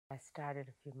I started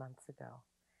a few months ago.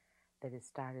 That it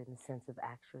started in the sense of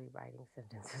actually writing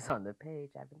sentences on the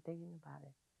page. I've been thinking about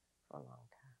it for a long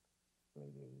time,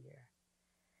 maybe a year.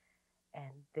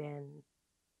 And then,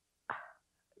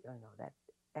 that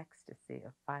ecstasy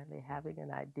of finally having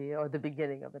an idea or the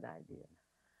beginning of an idea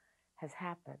has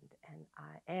happened. And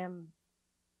I am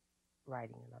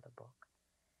writing another book.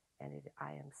 And it's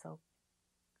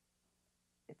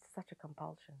such a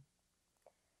compulsion.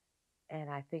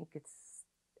 And I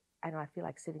know I feel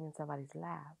like sitting in somebody's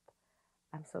lap.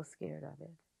 I'm so scared of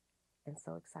it and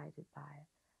so excited by it.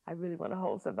 I really want to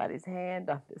hold somebody's hand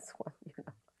on this one,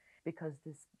 because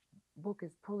this book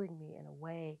is pulling me in a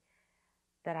way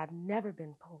that I've never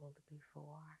been pulled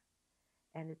before.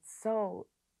 And it's so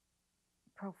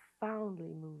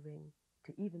profoundly moving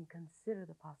to even consider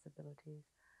the possibilities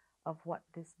of what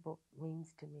this book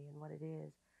means to me and what it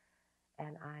is.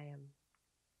 And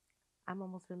I'm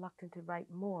almost reluctant to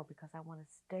write more because I want to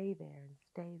stay there and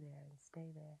stay there and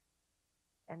stay there.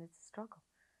 And it's a struggle.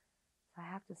 So I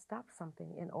have to stop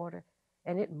something in order,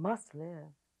 and it must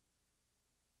live.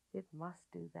 It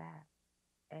must do that.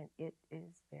 And it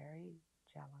is very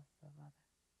jealous of other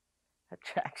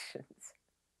attractions.